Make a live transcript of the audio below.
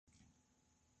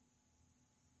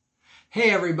Hey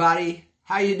everybody,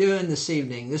 how you doing this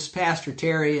evening? This is Pastor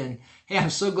Terry, and hey, I'm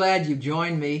so glad you've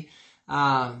joined me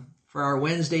for our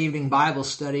Wednesday evening Bible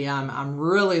study. I'm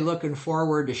really looking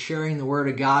forward to sharing the Word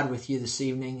of God with you this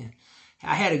evening.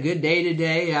 I had a good day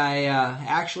today.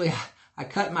 I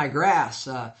cut my grass.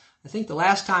 I think the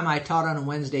last time I taught on a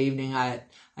Wednesday evening, I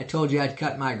told you I'd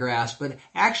cut my grass, but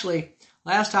actually,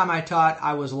 last time I taught,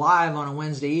 I was live on a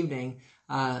Wednesday evening.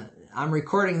 I'm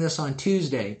recording this on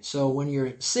Tuesday, so when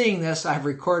you're seeing this, I've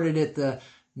recorded it the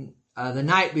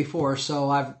night before, so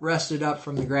I've rested up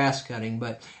from the grass cutting.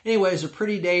 But anyways, a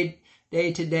pretty day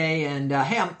today, and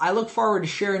hey, I look forward to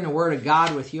sharing the Word of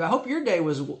God with you. I hope your day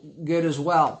was good as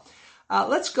well.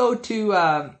 Let's go to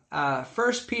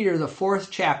 1 Peter, the 4th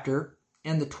chapter,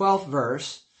 and the 12th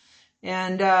verse.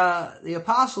 And the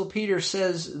Apostle Peter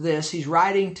says this. He's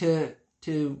writing to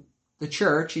the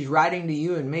church. He's writing to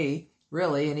you and me,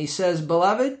 really. And he says,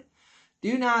 "Beloved,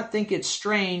 do not think it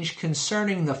strange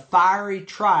concerning the fiery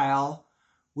trial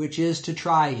which is to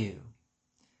try you."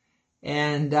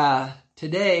 And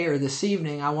today, or this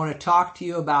evening, I want to talk to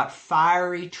you about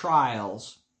fiery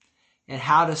trials and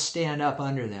how to stand up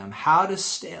under them.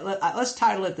 Let's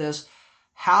title it this,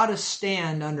 How to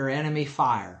Stand Under Enemy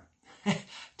Fire.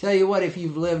 Tell you what, if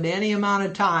you've lived any amount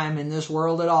of time in this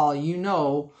world at all, you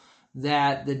know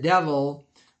that the devil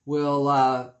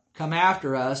will come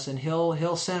after us, and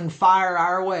he'll send fire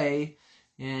our way,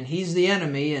 and he's the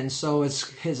enemy, and so it's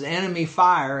his enemy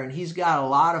fire, and he's got a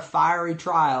lot of fiery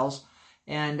trials.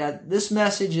 And this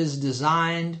message is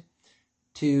designed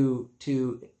to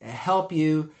help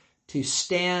you to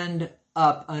stand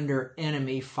up under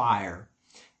enemy fire.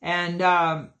 And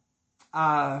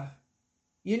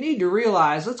you need to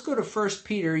realize, let's go to 1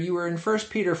 Peter. You were in 1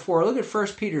 Peter 4. Look at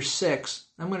 1 Peter 6.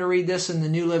 I'm going to read this in the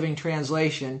New Living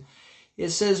Translation.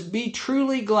 It says, "Be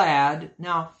truly glad."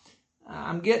 Now,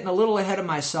 I'm getting a little ahead of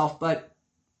myself, but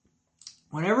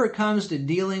whenever it comes to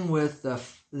dealing with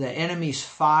the enemy's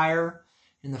fire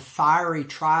and the fiery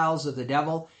trials of the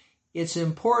devil, it's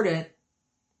important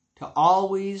to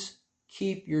always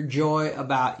keep your joy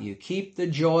about you. Keep the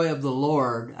joy of the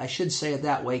Lord. I should say it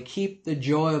that way. Keep the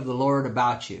joy of the Lord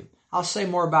about you. I'll say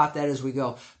more about that as we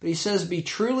go. But he says, "Be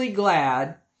truly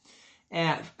glad."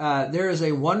 And there is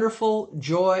a wonderful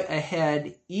joy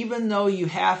ahead, even though you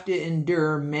have to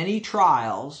endure many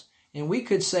trials, and we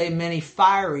could say many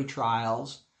fiery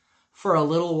trials, for a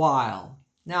little while.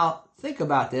 Now, think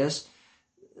about this.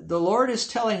 The Lord is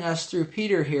telling us through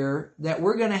Peter here that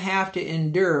we're going to have to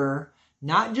endure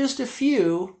not just a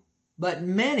few, but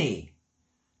many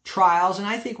trials, and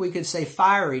I think we could say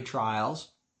fiery trials.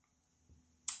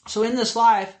 So in this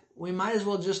life, we might as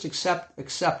well just accept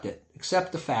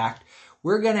the fact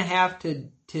we're going to have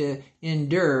to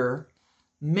endure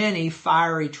many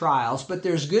fiery trials. But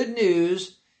there's good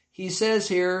news. He says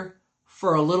here,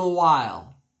 for a little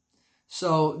while.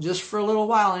 So just for a little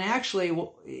while. And actually,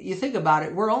 you think about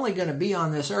it, we're only going to be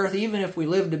on this earth, even if we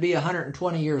live to be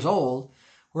 120 years old,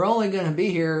 we're only going to be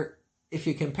here, if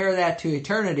you compare that to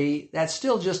eternity, that's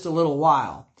still just a little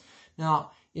while.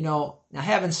 Now,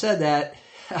 having said that,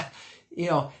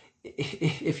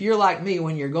 if you're like me,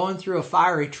 when you're going through a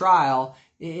fiery trial,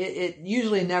 it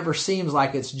usually never seems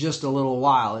like it's just a little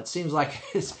while. It seems like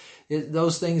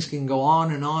those things can go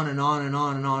on and on and on and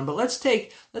on and on. But let's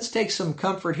take some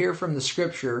comfort here from the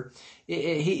Scripture.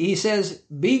 He says,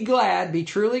 "Be glad, be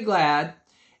truly glad,"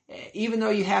 even though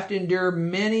you have to endure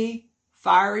many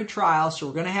fiery trials. So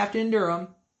we're going to have to endure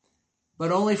them,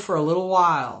 but only for a little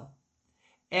while.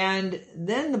 And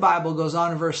then the Bible goes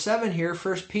on in verse 7 here,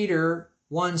 1 Peter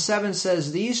 1:7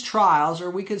 says, "These trials," or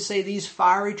we could say these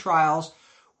fiery trials,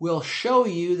 "will show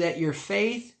you that your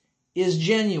faith is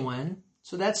genuine."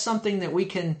 So that's something that we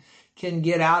can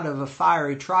get out of a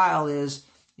fiery trial is,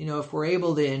 if we're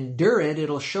able to endure it,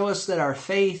 it'll show us that our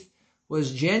faith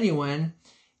was genuine.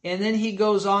 And then he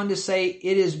goes on to say,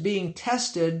 "It is being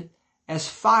tested as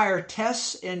fire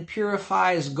tests and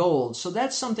purifies gold." So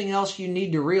that's something else you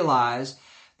need to realize,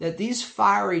 that these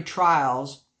fiery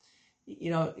trials,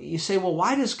 you say, well,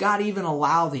 why does God even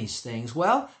allow these things?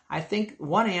 Well, I think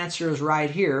one answer is right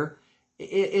here.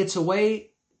 It's a way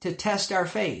to test our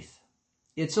faith.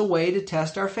 It's a way to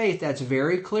test our faith. That's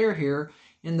very clear here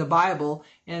in the Bible.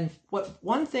 And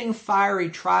one thing fiery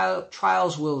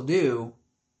trials will do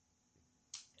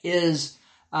is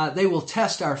they will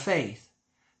test our faith.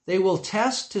 They will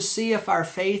test to see if our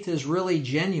faith is really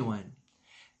genuine.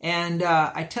 And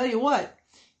I tell you what,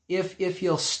 if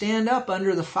you'll stand up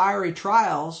under the fiery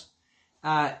trials,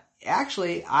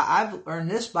 actually, I've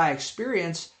learned this by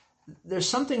experience. There's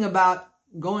something about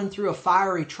going through a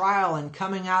fiery trial and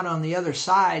coming out on the other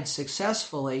side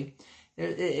successfully.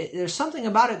 there's something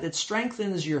about it that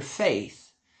strengthens your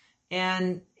faith.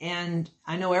 And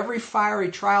I know every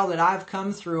fiery trial that I've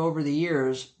come through over the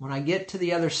years, when I get to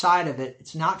the other side of it,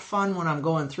 it's not fun when I'm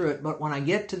going through it, but when I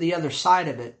get to the other side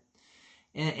of it,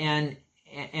 and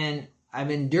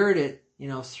I've endured it,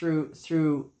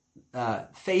 through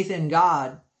faith in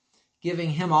God,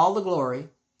 giving Him all the glory,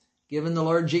 giving the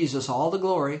Lord Jesus all the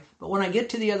glory. But when I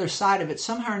get to the other side of it,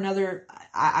 somehow or another,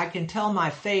 I can tell my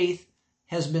faith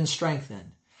has been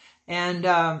strengthened. And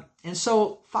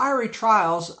so fiery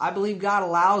trials, I believe God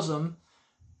allows them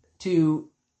to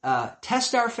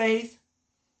test our faith,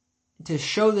 to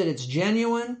show that it's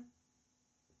genuine,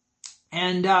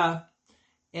 and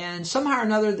somehow or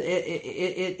another,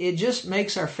 it just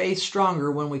makes our faith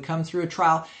stronger when we come through a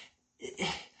trial.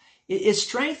 It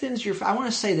strengthens your. I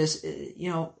want to say this,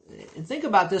 think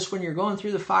about this when you're going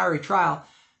through the fiery trial.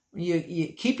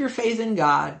 You keep your faith in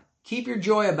God. Keep your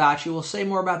joy about you. We'll say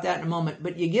more about that in a moment.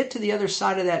 But you get to the other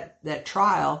side of that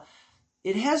trial,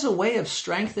 it has a way of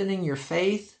strengthening your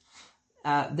faith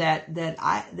that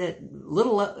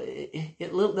little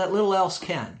else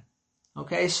can.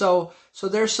 Okay, so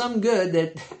there's some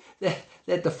good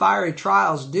that the fiery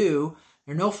trials do.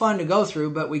 They're no fun to go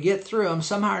through, but we get through them.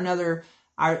 Somehow or another,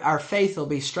 our faith will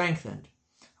be strengthened.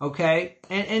 Okay,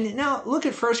 and now look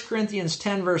at 1 Corinthians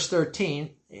 10, verse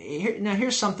 13.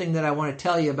 Here's something that I want to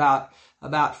tell you about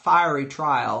fiery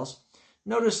trials.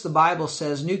 Notice the Bible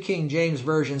says, New King James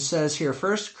Version says here,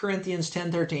 1 Corinthians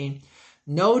 10:13,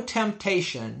 no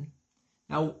temptation.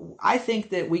 Now, I think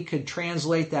that we could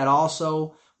translate that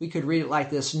also. We could read it like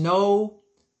this, no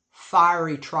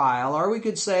fiery trial, or we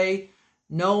could say,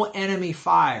 no enemy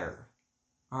fire.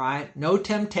 All right, no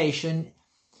temptation.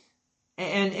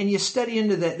 And you study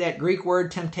into that Greek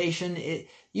word temptation,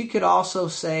 you could also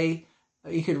say,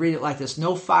 you could read it like this,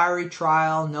 no fiery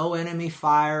trial, no enemy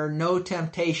fire, no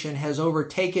temptation has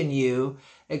overtaken you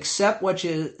except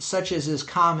such as is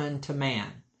common to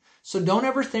man. So don't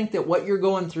ever think that what you're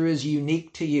going through is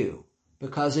unique to you,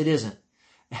 because it isn't.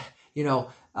 There's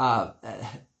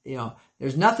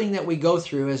nothing that we go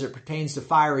through as it pertains to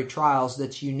fiery trials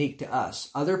that's unique to us.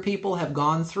 Other people have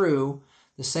gone through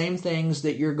the same things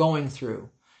that you're going through.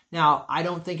 Now, I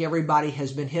don't think everybody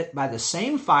has been hit by the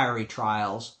same fiery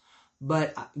trials,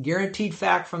 but guaranteed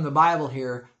fact from the Bible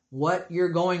here, what you're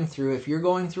going through, if you're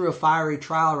going through a fiery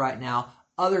trial right now,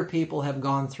 other people have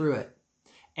gone through it.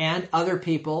 And other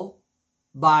people,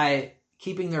 by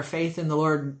keeping their faith in the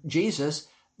Lord Jesus,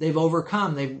 they've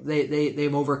overcome.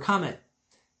 They've overcome it.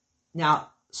 Now,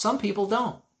 some people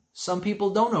don't. Some people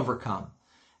don't overcome.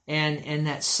 And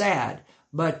that's sad.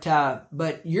 But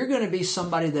you're going to be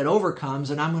somebody that overcomes,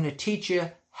 and I'm going to teach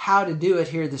you how to do it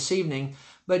here this evening.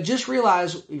 But just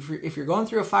realize if you're going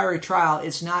through a fiery trial,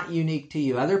 it's not unique to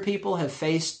you. Other people have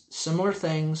faced similar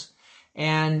things,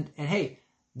 and hey,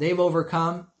 they've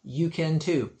overcome. You can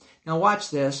too. Now watch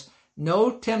this.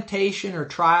 No temptation or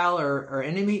trial or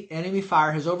enemy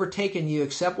fire has overtaken you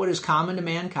except what is common to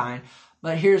mankind.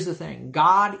 But here's the thing.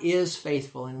 God is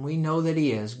faithful, and we know that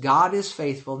He is. God is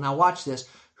faithful. Now watch this.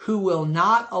 Who will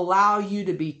not allow you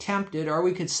to be tempted, or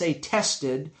we could say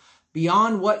tested,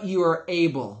 beyond what you are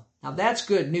able. Now that's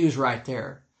good news right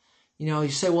there. You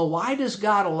say, well, why does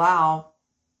God allow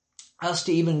us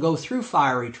to even go through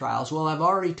fiery trials? Well, I've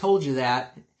already told you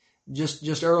that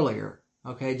just earlier.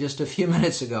 Okay, just a few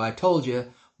minutes ago, I told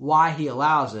you why He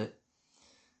allows it.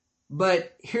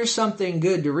 But here's something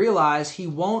good to realize. He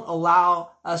won't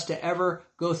allow us to ever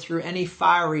go through any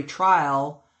fiery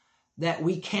trial that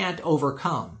we can't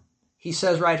overcome. He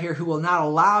says right here, who will not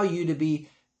allow you to be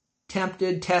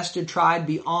tempted, tested, tried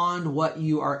beyond what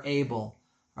you are able,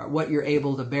 or what you're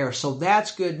able to bear. So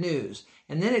that's good news.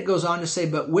 And then it goes on to say,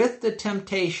 but with the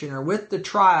temptation or with the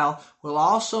trial will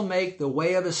also make the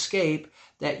way of escape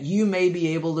that you may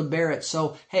be able to bear it.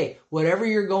 So, hey, whatever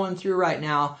you're going through right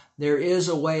now, there is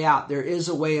a way out. There is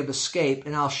a way of escape.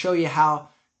 And I'll show you how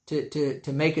to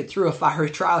make it through a fiery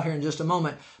trial here in just a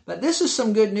moment. But this is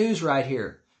some good news right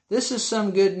here. This is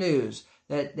some good news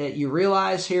that you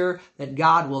realize here that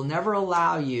God will never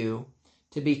allow you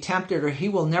to be tempted, or He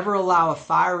will never allow a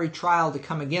fiery trial to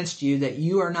come against you that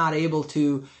you are not able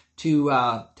to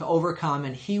overcome,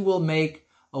 and He will make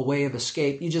a way of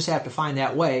escape. You just have to find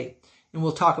that way. And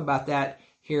we'll talk about that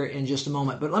here in just a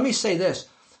moment. But let me say this.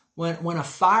 When a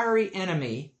fiery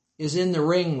enemy is in the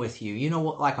ring with you,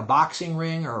 like a boxing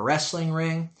ring or a wrestling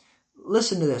ring,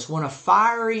 listen to this. When a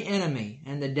fiery enemy,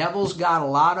 and the devil's got a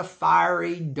lot of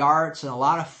fiery darts and a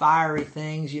lot of fiery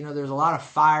things, there's a lot of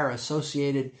fire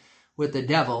associated with the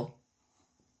devil.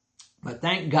 But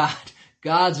thank God,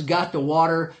 God's got the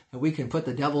water, and we can put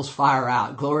the devil's fire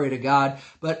out. Glory to God.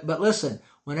 But listen,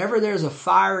 whenever there's a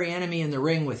fiery enemy in the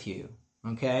ring with you,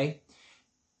 okay,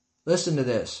 listen to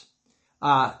this.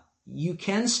 You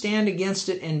can stand against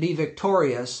it and be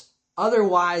victorious.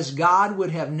 Otherwise, God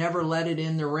would have never let it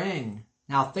in the ring.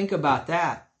 Now think about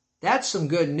that. That's some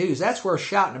good news. That's worth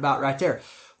shouting about right there.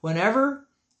 Whenever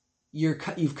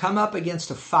you've come up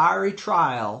against a fiery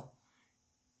trial,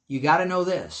 you got to know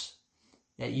this,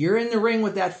 that you're in the ring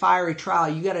with that fiery trial.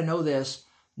 You got to know this,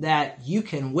 that you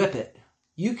can whip it.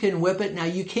 You can whip it. Now,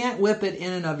 you can't whip it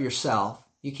in and of yourself.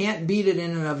 You can't beat it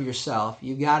in and of yourself.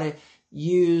 You got to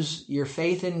use your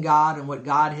faith in God and what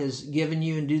God has given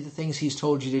you and do the things He's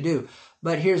told you to do.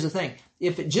 But here's the thing.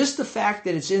 Just the fact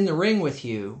that it's in the ring with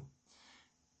you,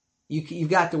 you've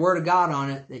got the Word of God on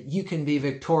it, that you can be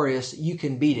victorious, you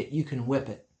can beat it, you can whip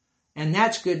it. And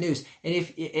that's good news. And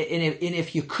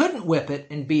if you couldn't whip it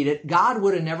and beat it, God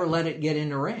would have never let it get in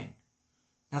the ring.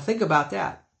 Now think about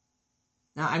that.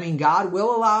 Now, I mean, God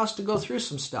will allow us to go through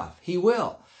some stuff. He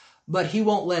will. But He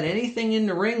won't let anything in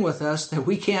the ring with us that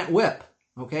we can't whip.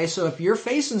 Okay, so if you're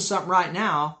facing something right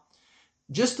now,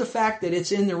 just the fact that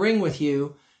it's in the ring with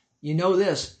you, you know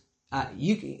this,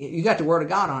 you got the Word of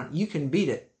God on it. You can beat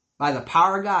it. By the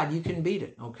power of God, you can beat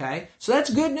it, okay? So that's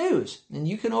good news, and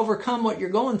you can overcome what you're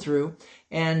going through,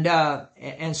 and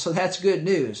so that's good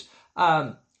news.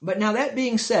 But now that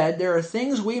being said, there are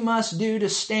things we must do to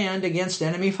stand against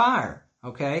enemy fire,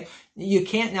 okay? You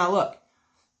can't, now look,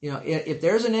 if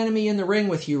there's an enemy in the ring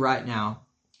with you right now,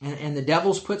 and the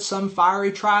devil's put some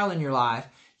fiery trial in your life,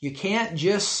 you can't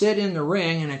just sit in the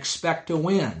ring and expect to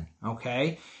win,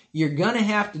 okay? You're going to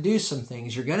have to do some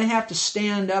things. You're going to have to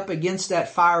stand up against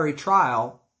that fiery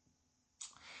trial,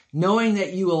 knowing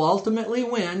that you will ultimately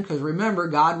win, because remember,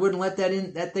 God wouldn't let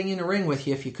that thing in the ring with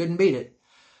you if you couldn't beat it.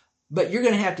 But you're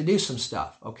going to have to do some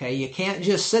stuff, okay? You can't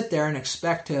just sit there and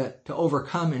expect to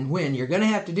overcome and win. You're going to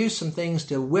have to do some things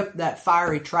to whip that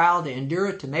fiery trial, to endure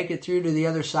it, to make it through to the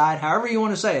other side, however you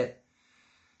want to say it.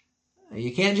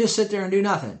 You can't just sit there and do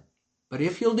nothing. But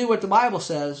if you'll do what the Bible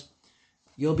says,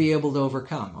 you'll be able to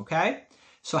overcome, okay?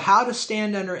 So how to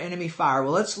stand under enemy fire?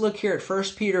 Well, let's look here at 1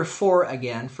 Peter 4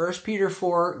 again. 1 Peter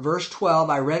 4, verse 12.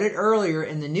 I read it earlier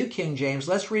in the New King James.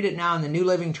 Let's read it now in the New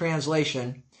Living Translation.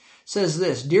 It says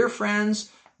this, Dear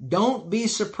friends, don't be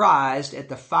surprised at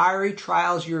the fiery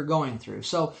trials you're going through.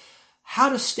 So how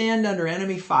to stand under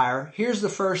enemy fire? Here's the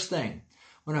first thing.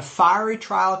 When a fiery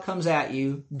trial comes at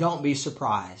you, don't be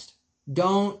surprised.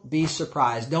 Don't be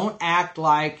surprised. Don't act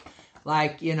like,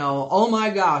 oh my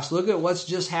gosh, look at what's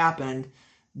just happened.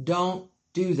 Don't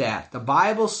do that. The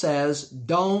Bible says,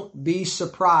 don't be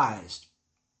surprised.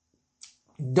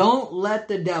 Don't let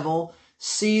the devil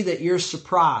see that you're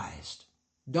surprised.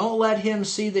 Don't let him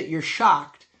see that you're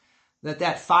shocked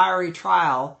that fiery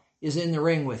trial is in the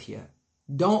ring with you.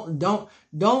 Don't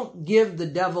give the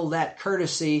devil that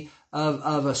courtesy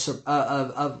of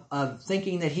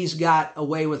thinking that he's got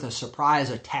away with a surprise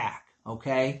attack.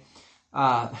 Okay.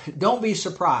 Don't be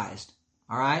surprised,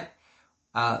 all right?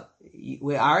 I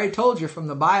already told you from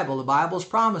the Bible's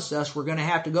promised us we're going to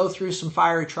have to go through some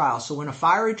fiery trials. So when a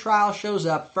fiery trial shows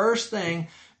up, first thing,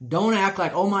 don't act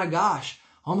like, oh my gosh,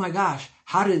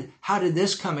 how did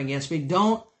this come against me?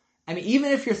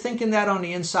 Even if you're thinking that on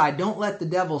the inside, don't let the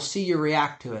devil see you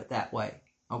react to it that way,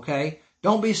 okay?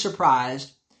 Don't be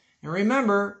surprised. And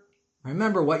remember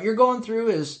what you're going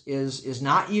through is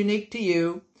not unique to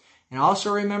you. And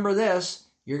also remember this,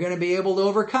 you're going to be able to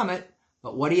overcome it,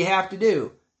 but what do you have to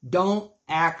do? Don't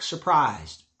act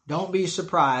surprised. Don't be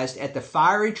surprised at the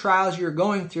fiery trials you're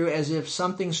going through as if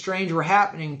something strange were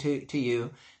happening to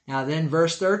you. Now then,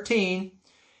 verse 13,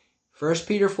 1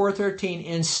 Peter 4:13,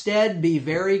 instead be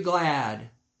very glad.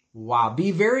 Wow,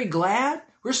 be very glad?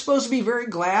 We're supposed to be very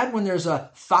glad when there's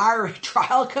a fiery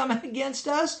trial coming against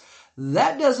us?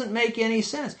 That doesn't make any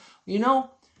sense.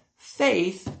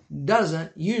 Faith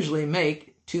doesn't usually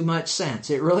make too much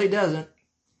sense. It really doesn't.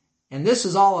 And this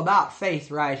is all about faith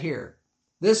right here.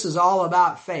 This is all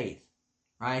about faith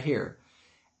right here.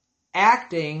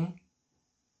 Acting,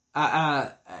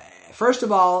 first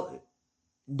of all,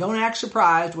 don't act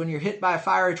surprised when you're hit by a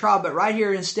fiery trial, but right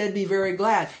here, instead be very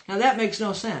glad. Now that makes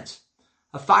no sense.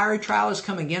 A fiery trial has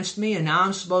come against me and now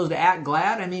I'm supposed to act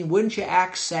glad? Wouldn't you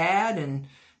act sad and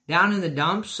down in the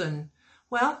dumps? And,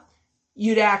 well,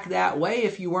 you'd act that way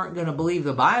if you weren't going to believe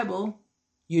the Bible.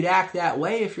 You'd act that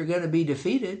way if you're going to be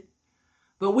defeated.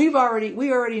 But we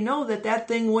already know that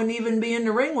thing wouldn't even be in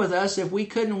the ring with us if we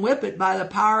couldn't whip it by the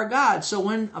power of God. So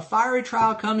when a fiery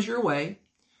trial comes your way,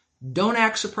 don't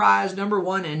act surprised, number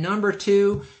one. And number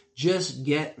two, just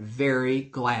get very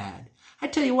glad. I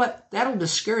tell you what, that'll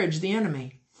discourage the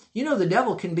enemy. The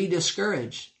devil can be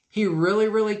discouraged. He really,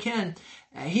 really can.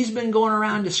 He's been going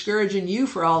around discouraging you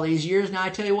for all these years. Now I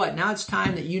tell you what, now it's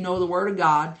time that you know the Word of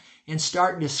God and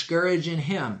start discouraging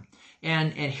him.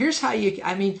 And here's how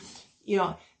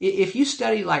if you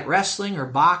study like wrestling or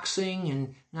boxing,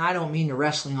 and I don't mean the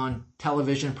wrestling on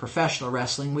television, professional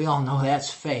wrestling, we all know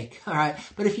that's fake, all right?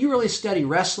 But if you really study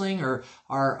wrestling or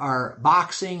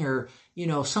boxing or,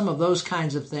 some of those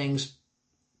kinds of things,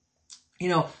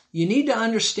 you need to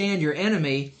understand your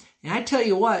enemy. And I tell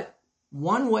you what,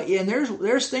 one way, and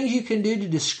there's things you can do to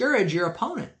discourage your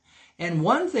opponent. And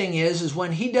one thing is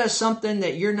when he does something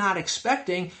that you're not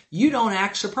expecting, you don't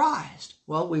act surprised.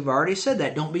 Well, we've already said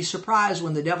that. Don't be surprised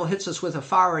when the devil hits us with a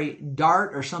fiery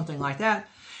dart or something like that.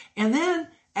 And then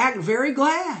act very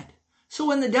glad. So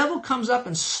when the devil comes up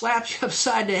and slaps you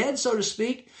upside the head, so to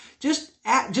speak,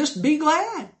 just be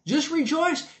glad. Just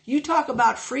rejoice. You talk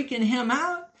about freaking him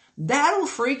out. That'll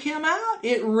freak him out.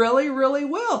 It really, really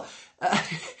will.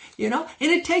 And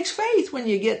it takes faith when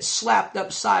you get slapped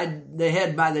upside the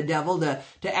head by the devil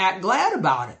to act glad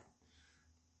about it.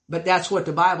 But that's what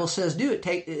the Bible says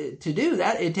to do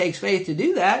that. It takes faith to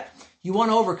do that. You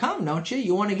want to overcome, don't you?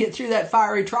 You want to get through that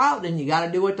fiery trial, then you got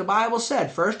to do what the Bible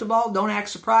said. First of all, don't act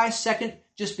surprised. Second,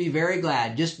 just be very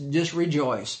glad. Just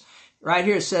rejoice. Right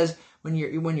here it says, when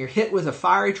you're hit with a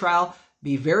fiery trial,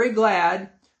 be very glad,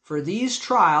 for these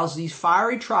trials, these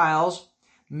fiery trials,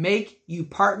 make you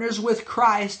partners with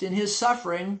Christ in his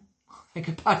suffering. Think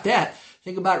about that.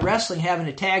 Think about wrestling having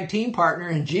a tag team partner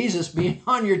and Jesus being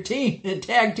on your team, a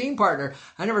tag team partner.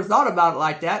 I never thought about it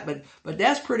like that, but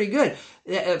that's pretty good.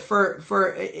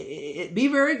 Be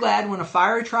very glad when a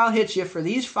fiery trial hits you, for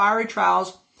these fiery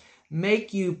trials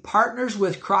make you partners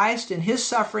with Christ in his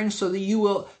suffering, so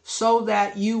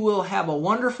that you will have a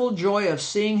wonderful joy of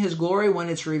seeing his glory when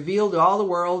it's revealed to all the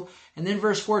world. And then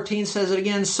verse 14 says it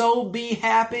again, so be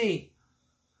happy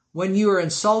when you are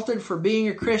insulted for being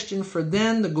a Christian, for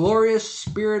then the glorious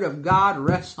Spirit of God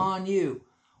rests on you.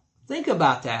 Think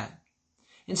about that.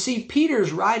 And see,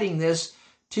 Peter's writing this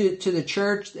to the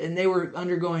church, and they were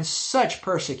undergoing such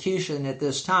persecution at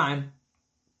this time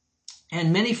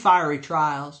and many fiery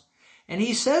trials. And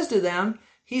he says to them,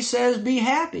 be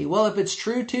happy. Well, if it's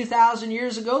true 2,000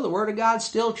 years ago, the Word of God's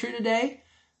still true today.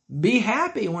 Be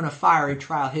happy when a fiery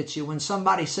trial hits you, when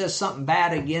somebody says something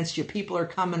bad against you, people are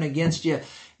coming against you,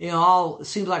 it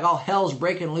seems like all hell's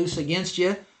breaking loose against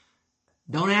you.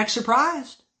 Don't act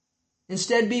surprised.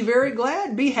 Instead, be very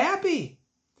glad, be happy.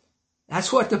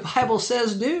 That's what the Bible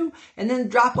says do. And then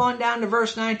drop on down to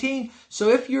verse 19. So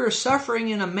if you're suffering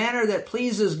in a manner that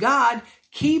pleases God,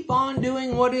 keep on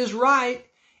doing what is right,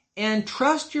 and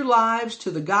trust your lives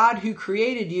to the God who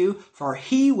created you, for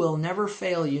he will never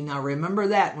fail you. Now remember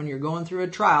that when you're going through a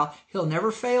trial, he'll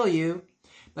never fail you.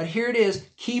 But here it is,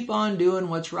 keep on doing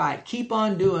what's right. Keep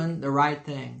on doing the right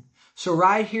thing. So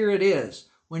right here it is.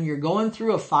 When you're going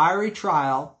through a fiery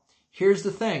trial, here's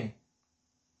the thing.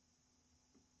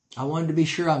 I wanted to be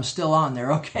sure I'm still on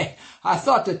there. Okay. I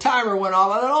thought the timer went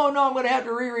off. I thought, oh no, I'm going to have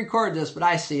to re-record this, but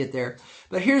I see it there.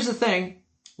 But here's the thing.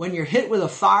 When you're hit with a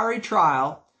fiery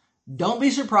trial, don't be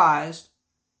surprised.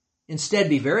 Instead,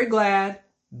 be very glad,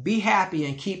 be happy,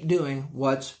 and keep doing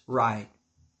what's right.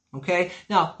 Okay?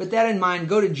 Now, with that in mind,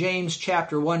 go to James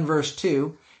chapter 1, verse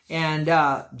 2.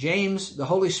 And James, the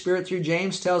Holy Spirit through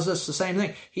James, tells us the same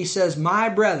thing. He says, my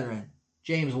brethren,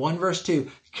 James 1, verse 2,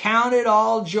 count it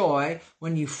all joy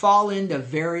when you fall into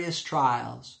various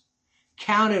trials.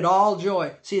 Count it all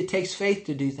joy. See, it takes faith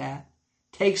to do that.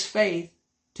 It takes faith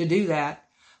to do that.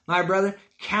 My brother,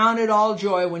 count it all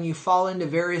joy when you fall into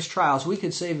various trials. We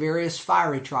could say various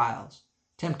fiery trials,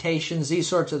 temptations, these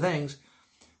sorts of things.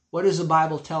 What is the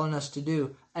Bible telling us to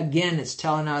do? Again, it's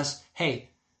telling us, hey,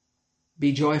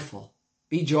 be joyful.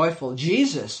 Be joyful.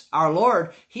 Jesus, our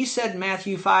Lord, he said in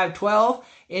Matthew 5:12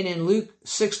 and in Luke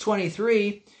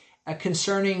 6:23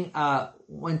 concerning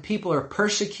when people are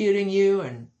persecuting you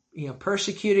and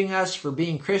persecuting us for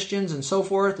being Christians and so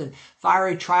forth, and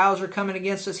fiery trials are coming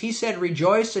against us. He said,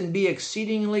 rejoice and be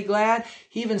exceedingly glad.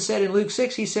 He even said in Luke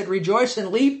 6, he said, rejoice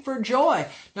and leap for joy.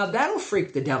 Now that'll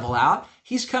freak the devil out.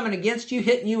 He's coming against you,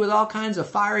 hitting you with all kinds of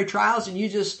fiery trials, and you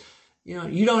just,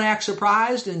 you don't act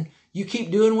surprised, and you keep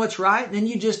doing what's right, and then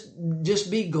you just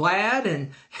be glad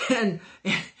and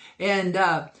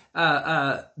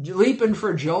leaping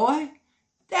for joy.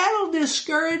 That'll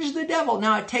discourage the devil.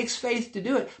 Now, it takes faith to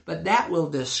do it, but that will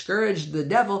discourage the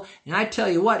devil. And I tell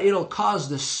you what, it'll cause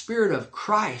the Spirit of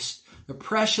Christ, the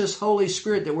precious Holy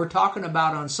Spirit that we're talking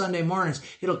about on Sunday mornings,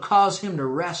 it'll cause him to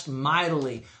rest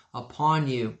mightily upon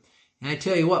you. And I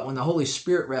tell you what, when the Holy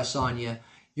Spirit rests on you,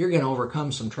 you're going to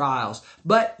overcome some trials.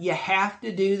 But you have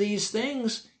to do these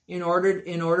things in order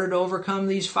to overcome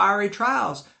these fiery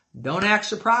trials. Don't act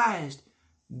surprised.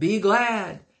 Be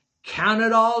glad. Count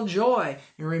it all joy.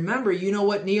 And remember, you know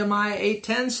what Nehemiah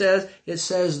 8:10 says? It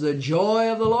says, the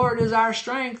joy of the Lord is our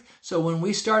strength. So when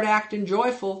we start acting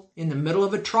joyful in the middle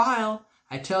of a trial,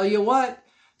 I tell you what,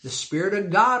 the Spirit of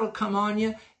God will come on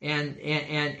you, and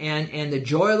the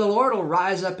joy of the Lord will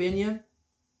rise up in you.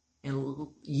 And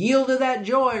yield to that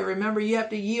joy. Remember, you have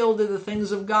to yield to the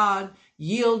things of God.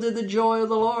 Yield to the joy of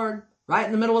the Lord. Right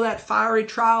in the middle of that fiery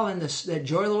trial, and that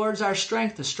joy of the Lord is our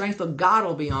strength. The strength of God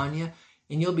will be on you,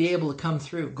 and you'll be able to come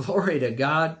through. Glory to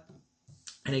God.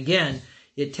 And again,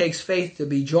 it takes faith to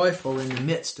be joyful in the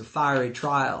midst of fiery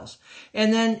trials.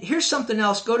 And then here's something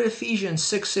else. Go to Ephesians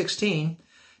 6:16.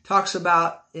 Talks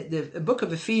about, the book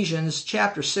of Ephesians,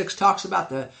 chapter 6, talks about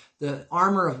the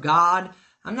armor of God.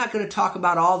 I'm not going to talk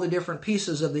about all the different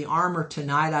pieces of the armor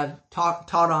tonight. I've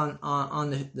taught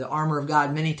on the armor of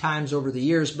God many times over the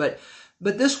years, but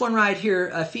this one right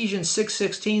here, Ephesians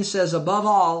 6:16 says, above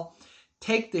all,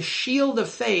 take the shield of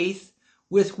faith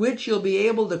with which you'll be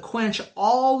able to quench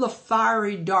all the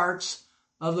fiery darts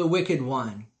of the wicked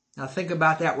one. Now think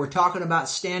about that. We're talking about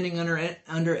standing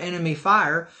under enemy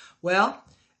fire. Well,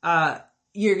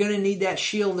 you're going to need that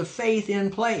shield of faith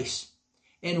in place.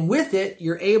 And with it,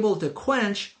 you're able to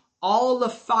quench all the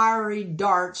fiery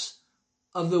darts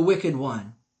of the wicked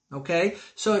one. Okay?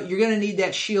 So you're going to need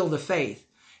that shield of faith.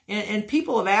 And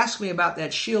people have asked me about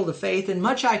that shield of faith, and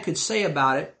much I could say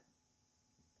about it,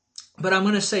 but I'm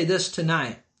going to say this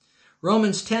tonight.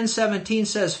 Romans 10:17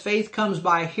 says, faith comes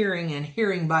by hearing, and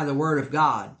hearing by the word of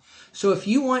God. So if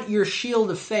you want your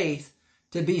shield of faith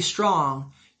to be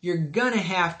strong, you're going to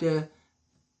have to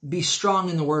be strong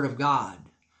in the word of God.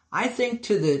 I think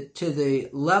to the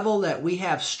level that we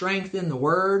have strength in the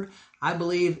Word, I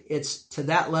believe it's to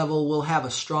that level we'll have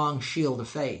a strong shield of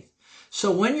faith.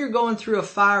 So when you're going through a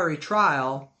fiery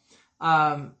trial,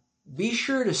 be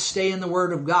sure to stay in the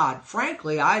Word of God.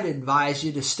 Frankly, I'd advise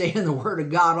you to stay in the Word of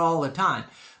God all the time.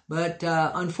 But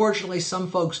unfortunately,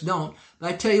 some folks don't.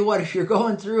 But I tell you what, if you're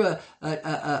going through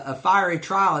a fiery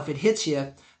trial, if it hits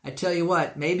you, I tell you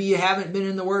what, maybe you haven't been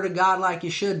in the Word of God like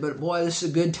you should, but boy, this is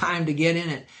a good time to get in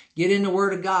it. Get in the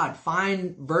Word of God.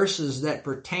 Find verses that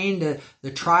pertain to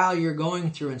the trial you're going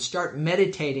through and start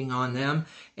meditating on them.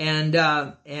 And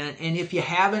if you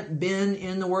haven't been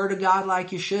in the Word of God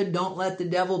like you should, don't let the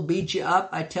devil beat you up.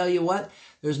 I tell you what,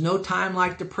 there's no time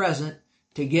like the present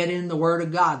to get in the Word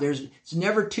of God. It's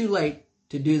never too late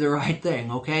to do the right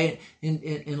thing, okay?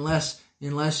 Unless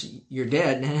you're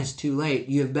dead, then it's too late.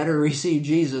 You have better receive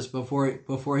Jesus before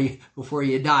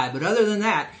you die. But other than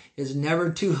that, it's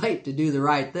never too late to do the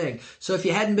right thing. So if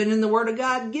you hadn't been in the Word of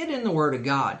God, get in the Word of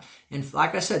God. And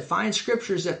like I said, find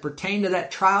scriptures that pertain to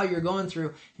that trial you're going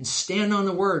through and stand on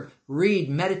the Word. Read,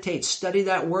 meditate, study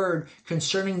that Word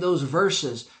concerning those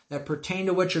verses that pertain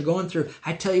to what you're going through.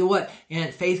 I tell you what,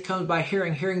 and faith comes by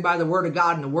hearing, hearing by the Word of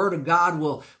God, and the Word of God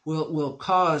will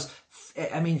cause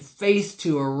faith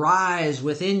to arise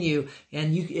within you,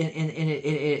 and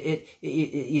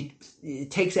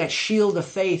it takes that shield of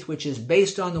faith, which is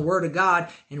based on the Word of God,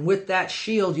 and with that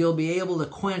shield, you'll be able to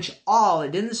quench all.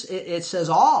 It says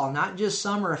all, not just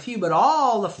some or a few, but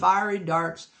all the fiery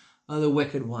darts of the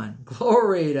wicked one.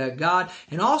 Glory to God.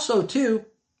 And also, too,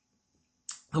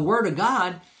 the Word of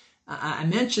God, I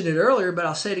mentioned it earlier, but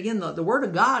I'll say it again. The Word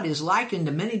of God is likened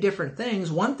to many different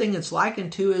things. One thing it's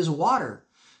likened to is water.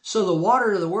 So the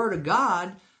water of the Word of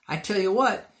God, I tell you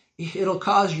what, it'll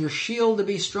cause your shield to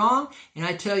be strong. And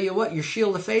I tell you what, your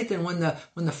shield of faith, and when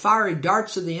the fiery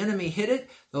darts of the enemy hit it,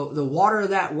 the water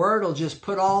of that Word will just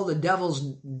put all the devil's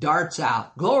darts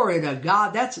out. Glory to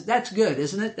God. That's good,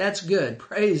 isn't it? That's good.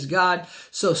 Praise God.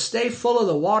 So stay full of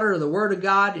the water of the Word of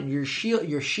God, and your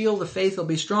shield of faith will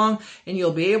be strong, and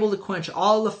you'll be able to quench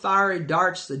all the fiery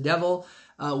darts the devil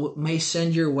may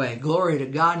send your way. Glory to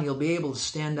God, and you'll be able to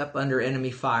stand up under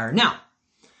enemy fire. Now,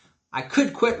 I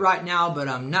could quit right now, but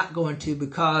I'm not going to,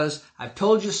 because I've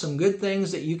told you some good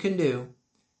things that you can do,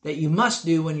 that you must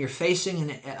do when you're facing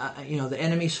the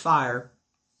enemy's fire.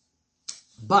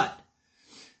 But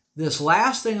this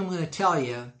last thing I'm going to tell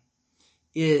you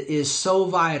is so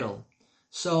vital.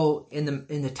 So in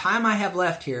the time I have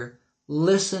left here,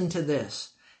 listen to this.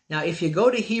 Now, if you go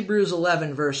to Hebrews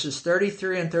 11, verses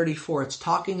 33 and 34, it's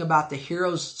talking about the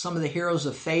heroes, some of the heroes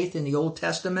of faith in the Old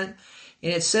Testament.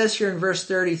 And it says here in verse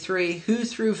 33, who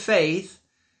through faith,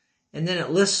 and then it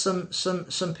lists some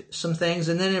things.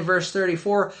 And then in verse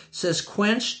 34 says,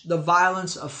 quench the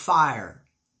violence of fire.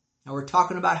 Now we're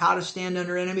talking about how to stand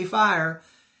under enemy fire.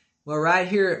 Well, right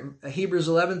here, Hebrews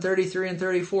 11, 33 and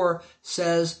 34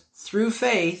 says, through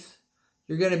faith,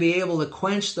 you're going to be able to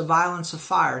quench the violence of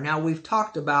fire. Now, we've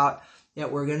talked about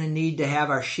that we're going to need to have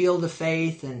our shield of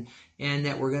faith and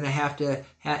that we're going to have to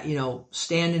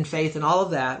stand in faith and all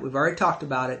of that. We've already talked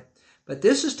about it. But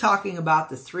this is talking about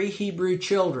the three Hebrew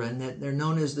children that they're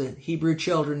known as the Hebrew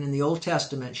children in the Old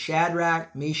Testament,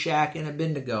 Shadrach, Meshach, and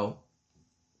Abednego.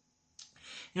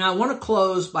 And I want to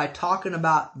close by talking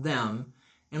about them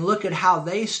and look at how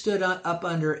they stood up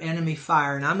under enemy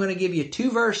fire. And I'm going to give you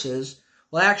two verses,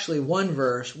 well actually one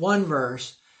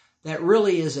verse that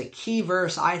really is a key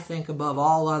verse, I think, above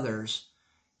all others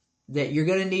that you're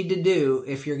going to need to do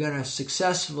if you're going to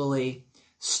successfully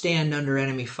stand under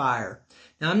enemy fire.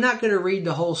 Now, I'm not going to read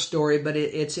the whole story, but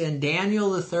it's in Daniel,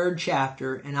 the 3rd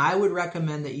chapter, and I would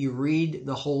recommend that you read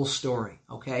the whole story,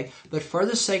 okay? But for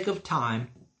the sake of time,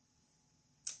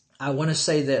 I want to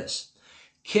say this.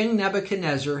 King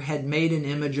Nebuchadnezzar had made an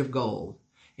image of gold,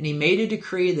 and he made a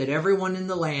decree that everyone in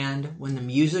the land, when the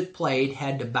music played,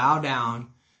 had to bow down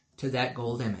to that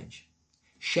gold image.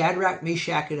 Shadrach,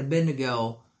 Meshach, and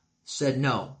Abednego said,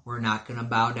 no, we're not going to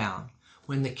bow down.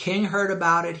 When the king heard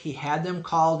about it, he had them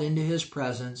called into his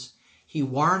presence. He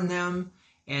warned them,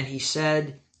 and he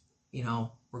said,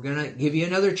 we're going to give you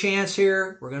another chance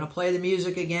here. We're going to play the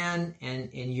music again,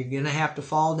 and you're going to have to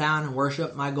fall down and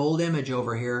worship my gold image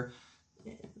over here.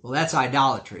 Well, that's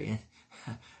idolatry.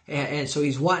 And so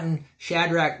he's wanting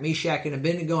Shadrach, Meshach, and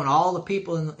Abednego and all the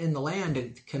people in the land to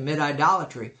commit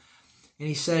idolatry. And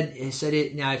he said,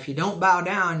 now if you don't bow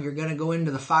down, you're going to go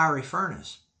into the fiery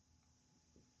furnace.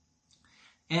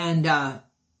 And,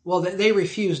 they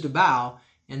refused to bow.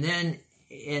 And then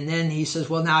he says,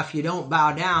 well, now if you don't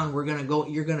bow down,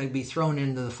 you're going to be thrown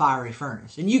into the fiery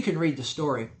furnace. And you can read the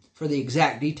story for the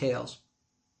exact details.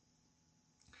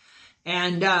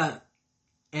 And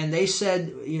they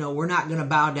said, we're not going to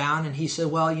bow down. And he said,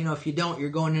 well, if you don't, you're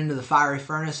going into the fiery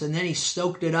furnace. And then he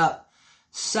stoked it up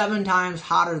 7 times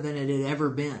hotter than it had ever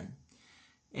been.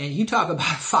 And you talk about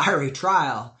a fiery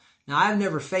trial. Now, I've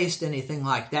never faced anything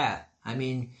like that. I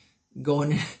mean,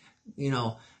 going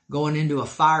into a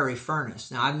fiery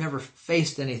furnace. Now, I've never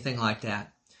faced anything like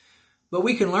that. But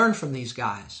we can learn from these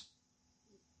guys.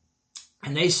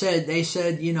 And they said,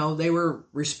 they were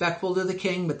respectful to the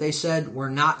king, but they said, we're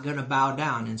not going to bow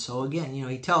down. And so again,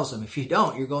 he tells them, if you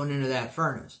don't, you're going into that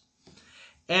furnace.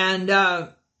 And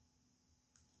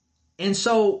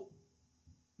so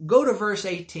go to verse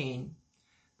 18,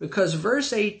 because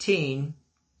verse 18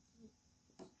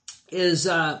 is,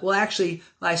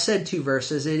 I said 2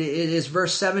 verses. It is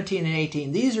verse 17 and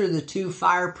 18. These are the 2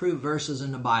 fireproof verses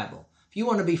in the Bible. If you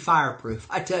want to be fireproof,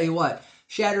 I tell you what,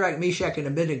 Shadrach, Meshach, and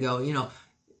Abednego,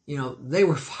 they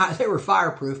were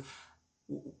fireproof.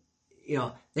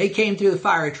 They came through the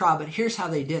fiery trial, but here's how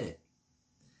they did it.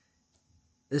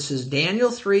 This is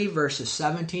Daniel 3, verses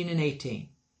 17 and 18.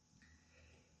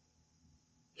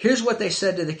 Here's what they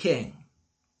said to the king.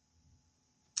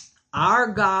 Our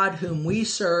God whom we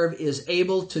serve is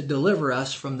able to deliver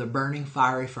us from the burning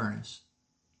fiery furnace.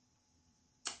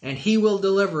 And he will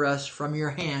deliver us from your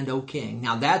hand, O king.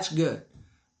 Now that's good.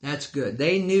 That's good.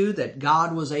 They knew that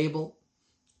God was able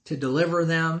to deliver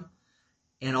them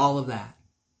and all of that.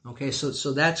 Okay,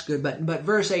 so that's good. But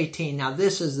verse 18, now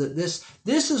this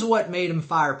is what made them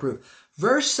fireproof.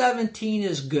 Verse 17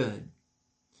 is good.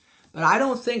 But I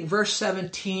don't think verse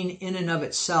 17 in and of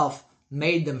itself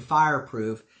made them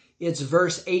fireproof. It's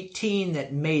verse 18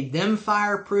 that made them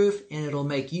fireproof, and it'll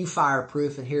make you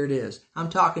fireproof, and here it is. I'm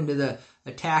talking to the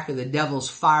attack of the devil's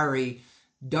fiery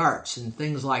darts and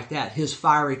things like that, his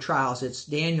fiery trials. It's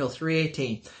Daniel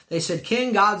 3:18. They said,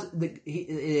 King,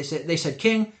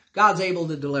 God's able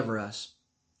to deliver us,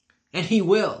 and he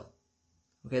will.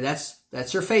 Okay, that's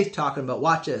their faith talking, but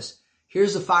watch this.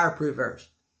 Here's the fireproof verse.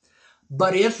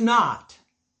 But if not,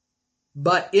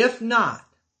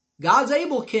 God's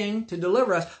able, King, to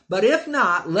deliver us. But if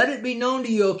not, let it be known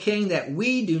to you, O King, that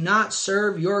we do not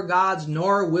serve your gods,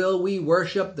 nor will we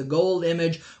worship the gold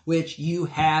image which you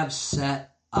have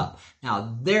set up.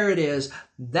 Now, there it is.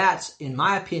 That's, in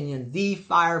my opinion, the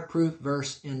fireproof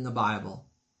verse in the Bible.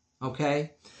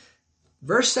 Okay?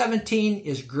 Verse 17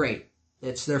 is great.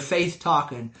 It's their faith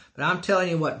talking. But I'm telling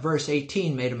you what, verse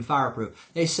 18 made them fireproof.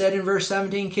 They said in verse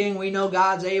 17, King, we know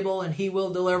God's able and he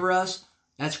will deliver us.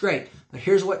 That's great. But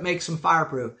here's what makes them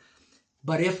fireproof.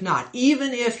 But if not,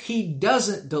 even if he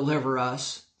doesn't deliver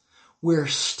us, we're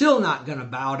still not going to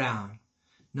bow down.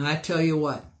 Now, I tell you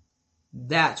what,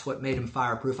 that's what made them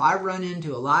fireproof. I've run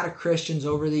into a lot of Christians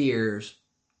over the years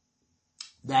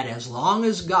that as long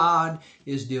as God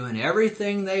is doing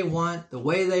everything they want, the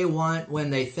way they want, when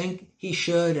they think he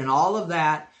should, and all of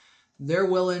that, they're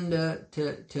willing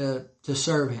to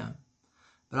serve him.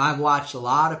 But I've watched a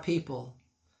lot of people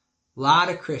A lot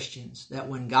of Christians that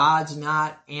when God's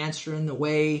not answering the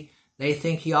way they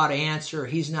think he ought to answer, or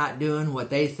he's not doing what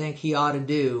they think he ought to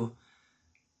do,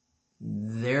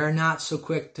 they're not so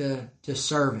quick to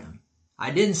serve him.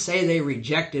 I didn't say they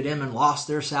rejected him and lost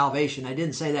their salvation. I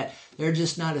didn't say that. They're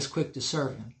just not as quick to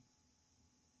serve him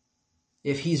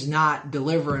if he's not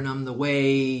delivering them the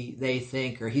way they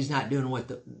think, or he's not doing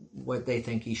what they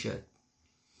think he should.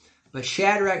 But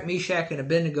Shadrach, Meshach, and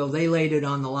Abednego, they laid it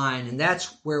on the line, and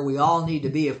that's where we all need to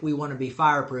be if we want to be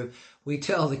fireproof. We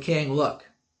tell the king, look,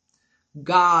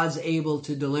 God's able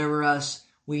to deliver us.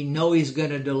 We know he's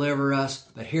going to deliver us,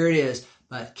 but here it is.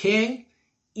 But king,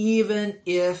 even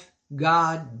if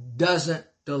God doesn't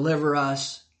deliver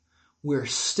us, we're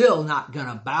still not going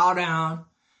to bow down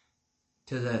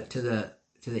to the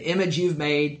image you've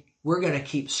made. We're going to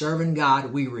keep serving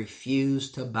God. We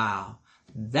refuse to bow.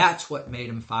 That's what made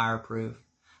him fireproof.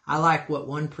 I like what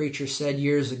one preacher said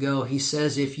years ago. He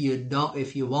says, if you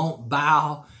won't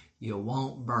bow, you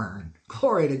won't burn.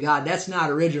 Glory to God. That's not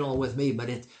original with me, but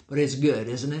it's good,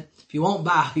 isn't it? If you won't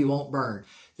bow, you won't burn.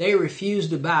 They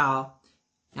refused to bow.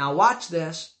 Now watch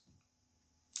this.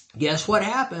 Guess what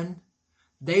happened?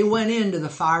 They went into the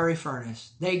fiery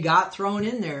furnace. They got thrown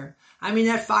in there. I mean,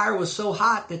 that fire was so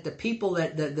hot that the people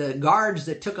the guards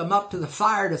that took them up to the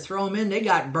fire to throw them in, they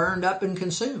got burned up and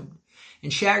consumed.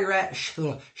 And Shadrach,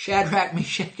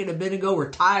 Meshach, and Abednego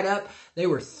were tied up. They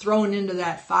were thrown into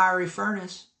that fiery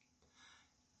furnace.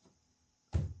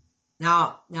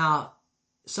 Now,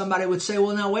 somebody would say,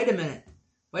 well, now, wait a minute.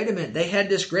 They had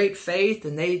this great faith,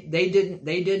 and they didn't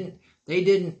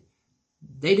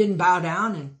bow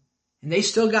down, and they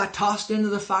still got tossed into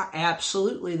the fire.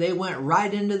 Absolutely. They went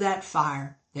right into that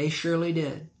fire. They surely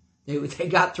did. They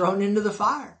got thrown into the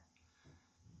fire.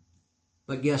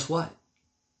 But guess what?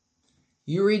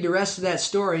 You read the rest of that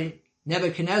story.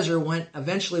 Nebuchadnezzar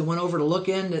eventually went over to look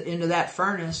into that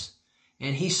furnace,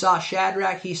 and he saw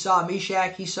Shadrach, he saw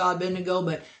Meshach, he saw Abednego,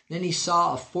 but then he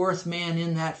saw a fourth man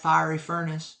in that fiery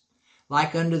furnace,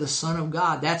 like unto the Son of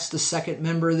God. That's the second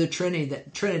member of the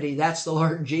Trinity. That's the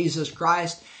Lord Jesus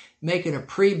Christ, making a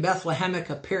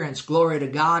pre-Bethlehemic appearance. Glory to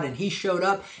God. And he showed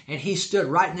up, and he stood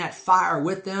right in that fire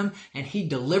with them, and he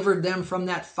delivered them from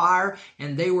that fire,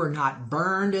 and they were not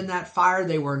burned in that fire.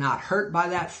 They were not hurt by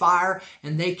that fire,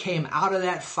 and they came out of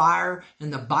that fire.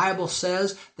 And the Bible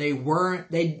says they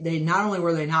not only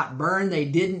were they not burned, they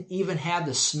didn't even have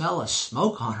the smell of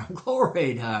smoke on them.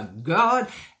 Glory to God.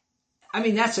 I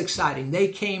mean, that's exciting. They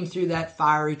came through that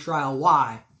fiery trial.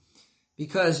 Why?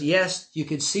 Because yes, you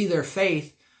could see their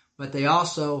faith, but they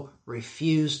also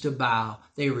refused to bow.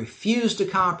 They refused to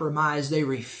compromise. They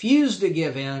refused to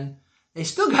give in. They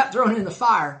still got thrown in the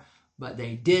fire, but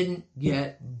they didn't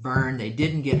get burned. They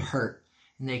didn't get hurt.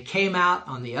 And they came out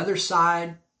on the other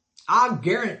side. I'll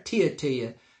guarantee it to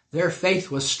you, their faith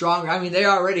was stronger. I mean, they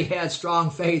already had strong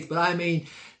faith, but I mean,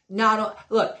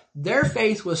 their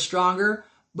faith was stronger.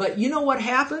 But you know what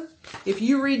happened? If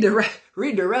you read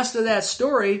the rest of that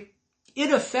story,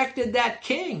 it affected that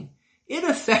king. It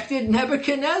affected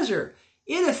Nebuchadnezzar.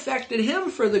 It affected him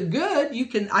for the good.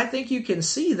 I think you can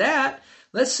see that.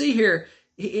 Let's see here.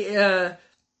 Look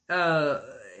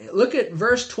at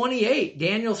verse 28,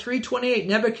 Daniel 3:28.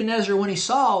 Nebuchadnezzar, when he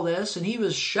saw all this, and he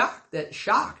was shocked.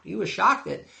 He was shocked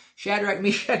that Shadrach,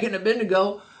 Meshach, and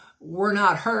Abednego were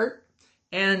not hurt.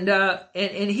 And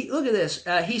he, look at this.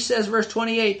 He says, verse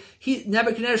 28,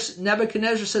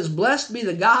 Nebuchadnezzar says, blessed be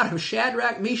the God of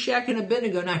Shadrach, Meshach, and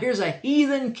Abednego. Now here's a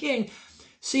heathen king.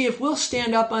 See, if we'll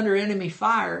stand up under enemy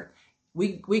fire,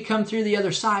 we come through the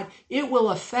other side, it will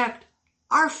affect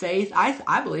our faith,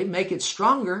 I believe, make it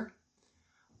stronger,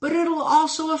 but it'll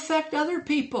also affect other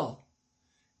people.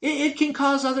 It can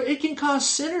cause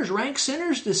sinners, rank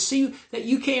sinners, to see that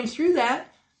you came through that,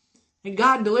 and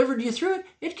God delivered you through it.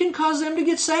 It can cause them to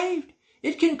get saved.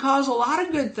 It can cause a lot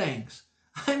of good things.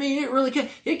 I mean, it really can.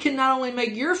 It can not only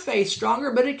make your faith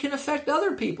stronger, but it can affect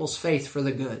other people's faith for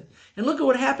the good. And look at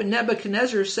what happened.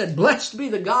 Nebuchadnezzar said, blessed be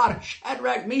the God of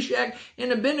Shadrach, Meshach,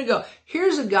 and Abednego.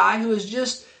 Here's a guy who's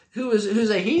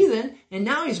a heathen, and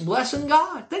now he's blessing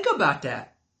God. Think about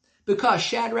that. Because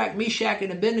Shadrach, Meshach,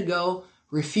 and Abednego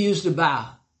refused to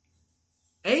bow.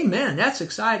 Amen. That's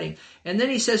exciting. And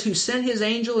then he says, who sent his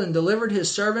angel and delivered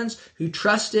his servants who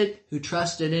trusted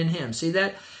in him. See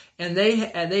that? And they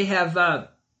have,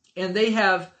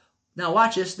 now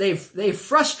watch this. They've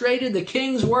frustrated the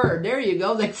king's word. There you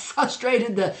go. They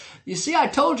frustrated you see, I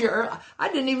told you, I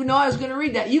didn't even know I was going to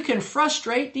read that. You can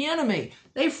frustrate the enemy.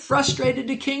 They frustrated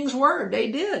the king's word.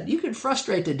 They did. You can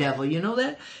frustrate the devil. You know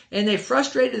that? And they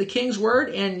frustrated the king's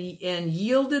word and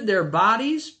yielded their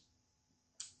bodies.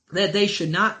 that they should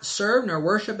not serve nor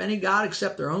worship any god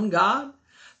except their own God.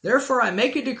 Therefore I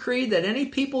make a decree that any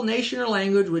people, nation, or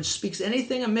language which speaks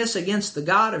anything amiss against the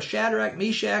God of Shadrach,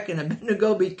 Meshach, and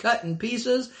Abednego be cut in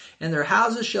pieces, and their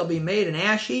houses shall be made an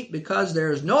ash heap, because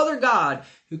there is no other God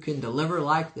who can deliver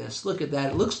like this. Look at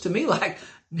that. It looks to me like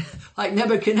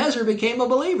Nebuchadnezzar became a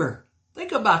believer.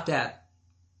 Think about that.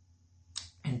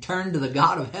 And turned to the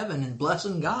God of heaven and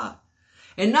blessing God.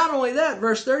 And not only that,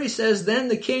 verse 30 says, then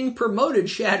the king promoted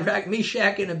Shadrach,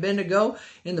 Meshach, and Abednego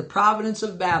in the province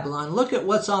of Babylon. Look at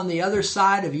what's on the other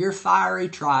side of your fiery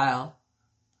trial.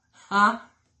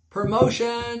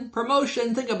 Promotion,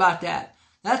 promotion. Think about that.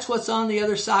 That's what's on the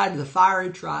other side of the fiery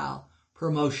trial.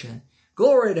 Promotion.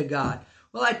 Glory to God.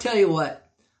 Well, I tell you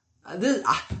what,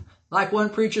 like one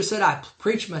preacher said, I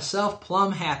preach myself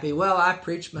plumb happy. Well, I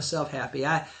preach myself happy.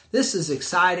 This is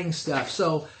exciting stuff.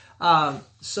 So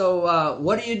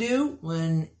what do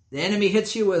when the enemy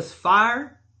hits you with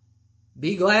fire?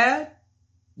 Be glad.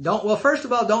 First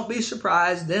of all, don't be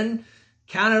surprised. Then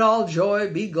count it all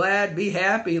joy. Be glad, be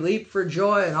happy, leap for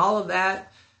joy, and all of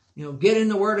that. Get in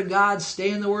the Word of God,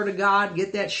 stay in the Word of God,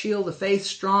 get that shield of faith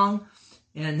strong,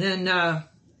 and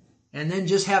then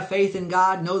just have faith in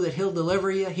God. Know that He'll deliver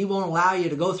you. He won't allow you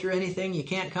to go through anything you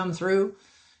can't come through.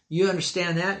 You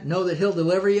understand that? Know that He'll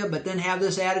deliver you, but then have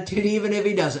this attitude, even if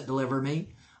He doesn't deliver me,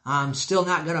 I'm still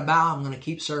not going to bow. I'm going to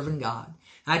keep serving God.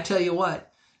 I tell you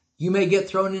what, you may get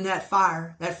thrown in that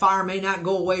fire. That fire may not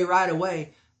go away right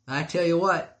away. But I tell you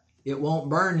what, it won't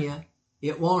burn you.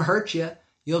 It won't hurt you.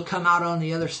 You'll come out on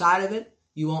the other side of it.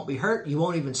 You won't be hurt. You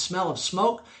won't even smell of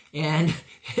smoke, and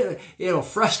it'll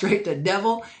frustrate the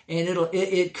devil, and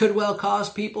it could well cause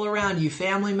people around you,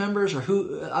 family members or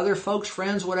other folks,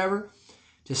 friends, whatever,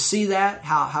 to see that,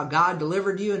 how God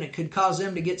delivered you, and it could cause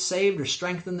them to get saved or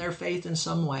strengthen their faith in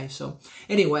some way. So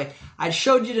anyway, I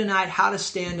showed you tonight how to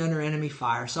stand under enemy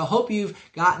fire. So I hope you've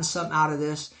gotten something out of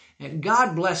this. And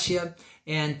God bless you,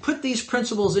 and put these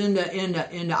principles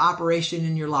into operation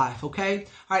in your life, okay?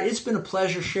 All right, it's been a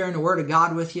pleasure sharing the Word of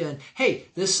God with you. And hey,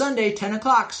 this Sunday, 10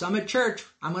 o'clock, Summit Church,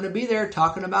 I'm going to be there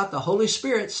talking about the Holy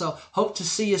Spirit, so hope to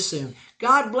see you soon.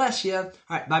 God bless you. All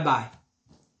right, bye-bye.